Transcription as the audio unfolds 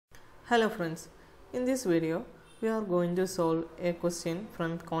Hello friends, in this video we are going to solve a question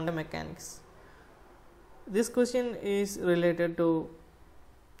from quantum mechanics. This question is related to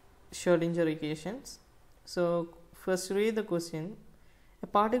Schrodinger equations. So first read the question. A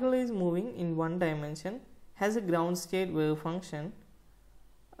particle is moving in one dimension, has a ground state wave function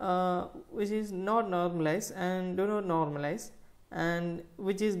which is not normalized and do not normalize, and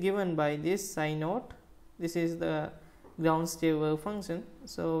which is given by this psi naught. This is the ground state wave function,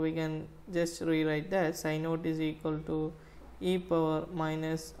 so we can just rewrite that psi naught is equal to e power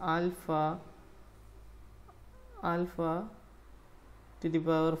minus alpha to the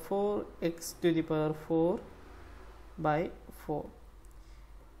power 4 x to the power 4 by 4,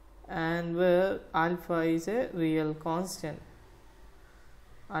 and where alpha is a real constant.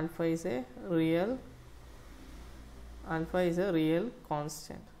 Alpha is a real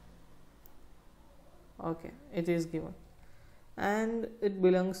constant. Okay, it is given, and it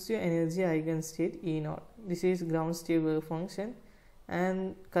belongs to energy eigenstate E naught. This is ground state wave function,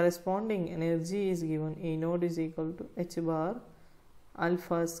 and corresponding energy is given. E naught is equal to h bar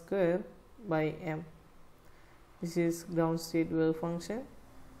alpha square by m. This is ground state wave function.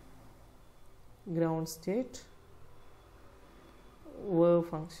 Ground state wave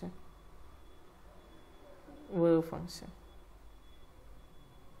function.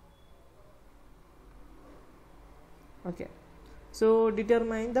 Okay, so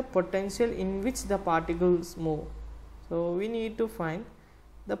determine the potential in which the particles move. So we need to find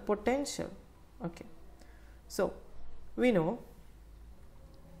the potential. Okay, so we know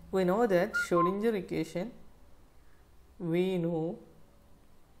that Schrodinger equation,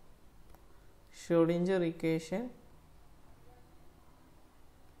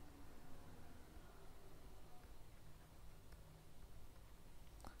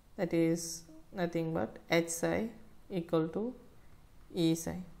 that is nothing but h psi equal to E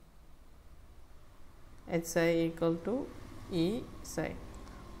psi. H psi equal to E psi,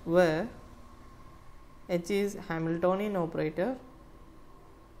 where H is Hamiltonian operator.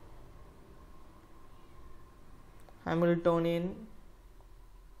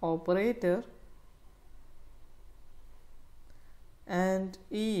 And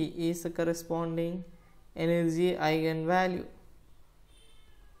E is the corresponding energy eigenvalue.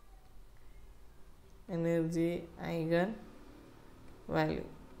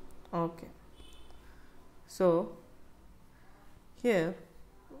 Okay, so here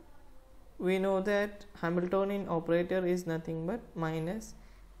we know that Hamiltonian operator is nothing but minus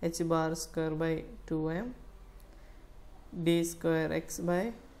h bar square by 2m d square x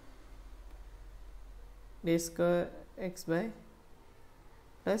by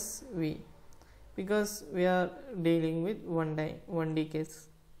plus v, because we are dealing with 1D case.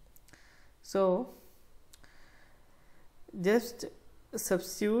 So just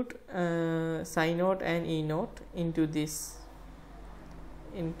substitute psi naught and E naught into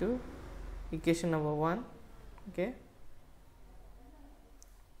equation number 1. Okay,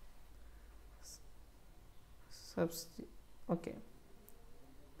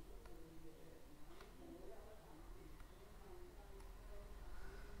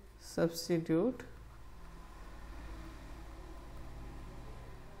 substitute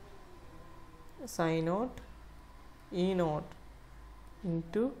psi naught E naught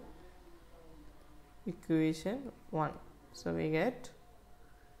into equation 1. So we get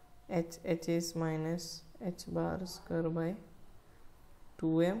h is minus h bar square by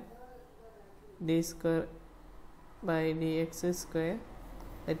 2m d square by dx square,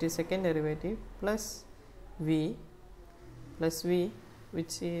 that is second derivative, plus v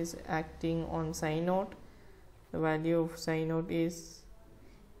which is acting on psi naught. The value of psi naught is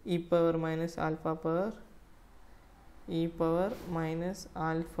e power minus alpha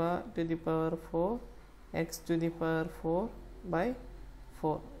to the power 4 x to the power 4 by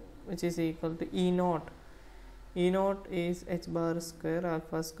 4, which is equal to E naught. E naught is h bar square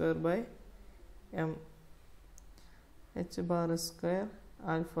alpha square by m, h bar square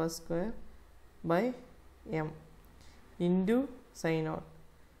alpha square by m into psi naught,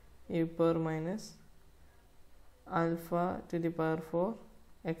 e power minus alpha to the power 4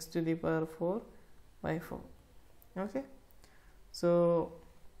 x to the power 4 by 4. Okay, so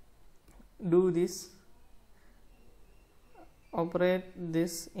do this, operate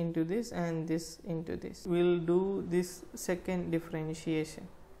this into this and this into this. We'll do this second differentiation.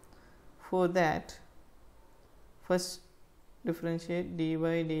 For that, first differentiate dy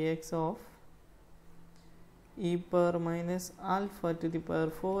dx of e power minus alpha to the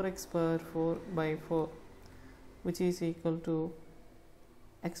power 4x power 4 by 4, which is equal to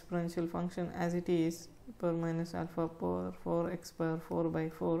exponential function as it is, e power minus alpha power 4 x power 4 by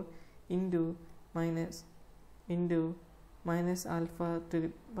 4 into minus alpha to the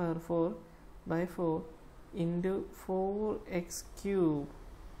power 4 by 4 into 4x cube.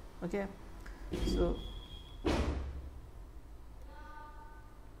 Okay, so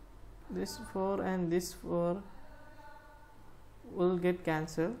this 4 and this 4 will get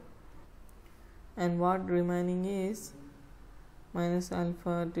cancelled, and what remaining is minus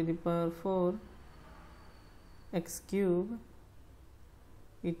alpha to the power 4 x cube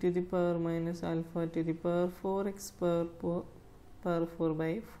e to the power minus alpha to the power 4x power 4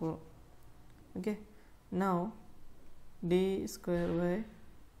 by 4. Okay, now d square by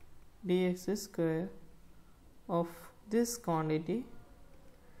dx square of this quantity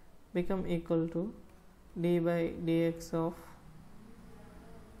become equal to d by dx of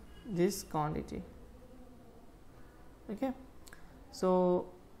this quantity. Okay, so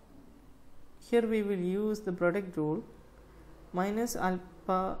here we will use the product rule. Minus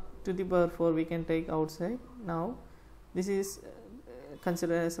alpha to the power 4 we can take outside. Now this is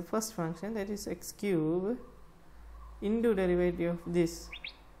considered as a first function, that is x cube into derivative of this,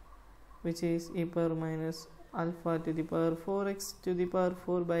 which is e power minus alpha to the power 4x to the power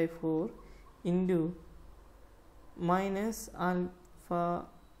 4 by 4 into minus alpha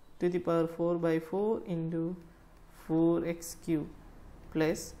to the power 4 by 4 into 4x cube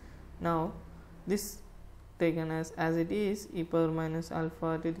plus, now this taken as it is, e power minus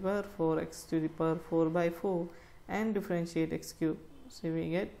alpha to the power 4x to the power 4 by 4 and differentiate x cube, so we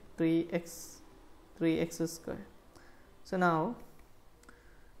get 3x square. So now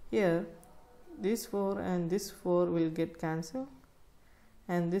here this 4 and this 4 will get cancelled,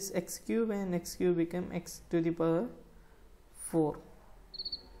 and this x cube and x cube become x to the power 4.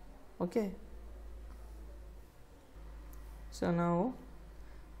 Okay, so now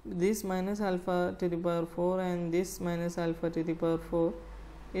this minus alpha to the power 4 and this minus alpha to the power 4,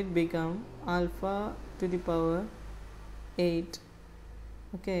 it become alpha to the power 8.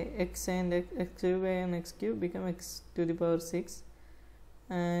 Okay, x and x cube and x cube become x to the power 6,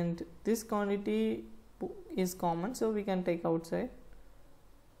 and this quantity is common, so we can take outside,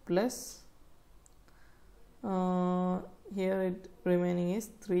 plus here it remaining is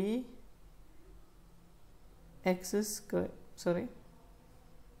 3x square, sorry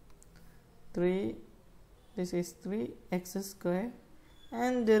 3, this is 3x square,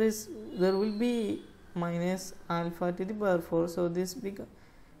 and there will be minus alpha to the power 4, so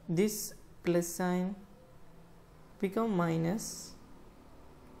this plus sign become minus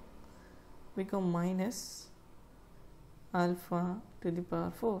alpha to the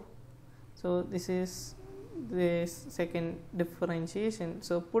power 4. So this is the second differentiation.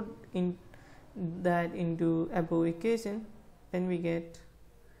 So put in that into above equation, then we get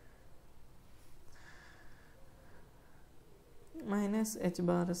minus h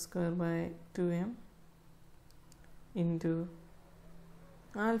bar square by 2m into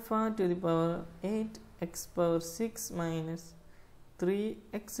alpha to the power 8 x power 6 minus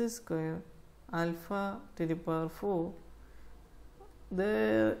 3x square alpha to the power 4.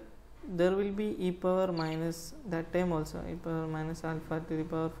 There will be e power minus that term also, e power minus alpha to the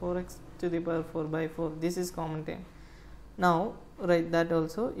power 4x to the power 4 by 4, this is common term. Now write that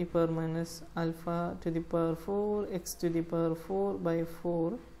also, e power minus alpha to the power 4 x to the power 4 by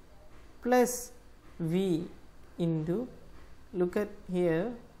 4 plus v into, look at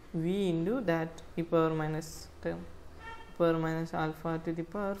here, v into that e power minus term, e power minus alpha to the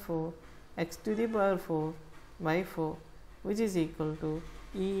power 4 x to the power 4 by 4, which is equal to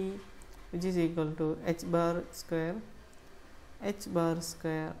e, which is equal to h bar square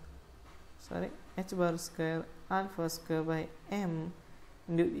alpha square by m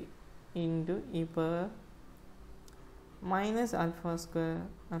into e power minus alpha square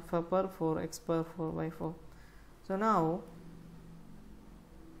alpha power 4 x power 4 by 4. So now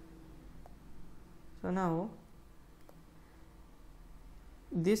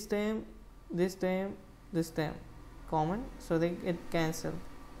this term common, so they get cancelled,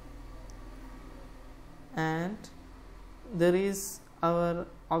 and there is our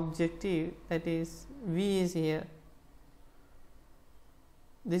objective, that is v is here.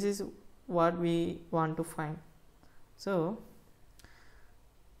 This is what we want to find. So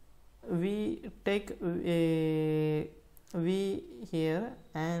we take a v here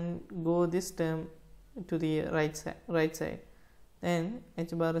and go this term to the right side, then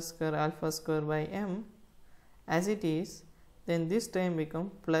h bar square alpha square by m as it is, then this term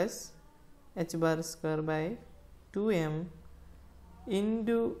become plus h bar square by 2m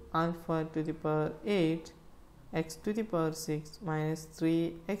into alpha to the power 8 x to the power 6 minus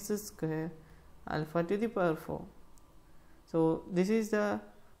 3x square alpha to the power 4. So this is the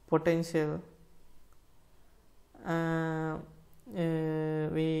potential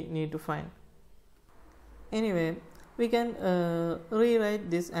we need to find. Anyway, we can rewrite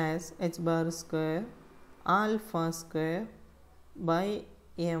this as h bar square alpha square by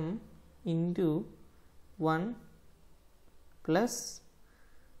m into 1 plus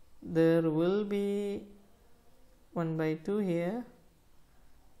there will be 1 by 2 here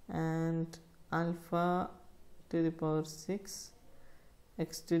and alpha to the power 6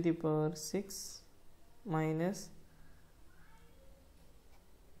 x to the power 6 minus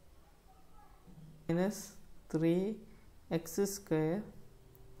 3 x square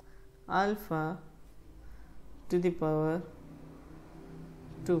alpha to the power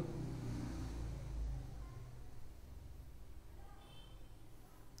 2.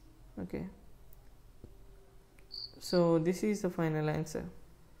 Okay, so this is the final answer.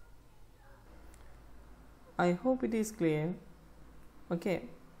 I hope it is clear. Okay,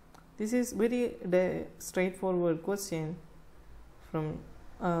 this is very straightforward question from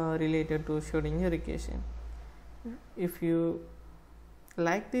related to Schrodinger equation. If you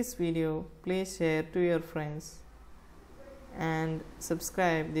like this video, please share to your friends and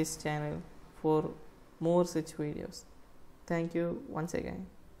subscribe this channel for more such videos. Thank you once again.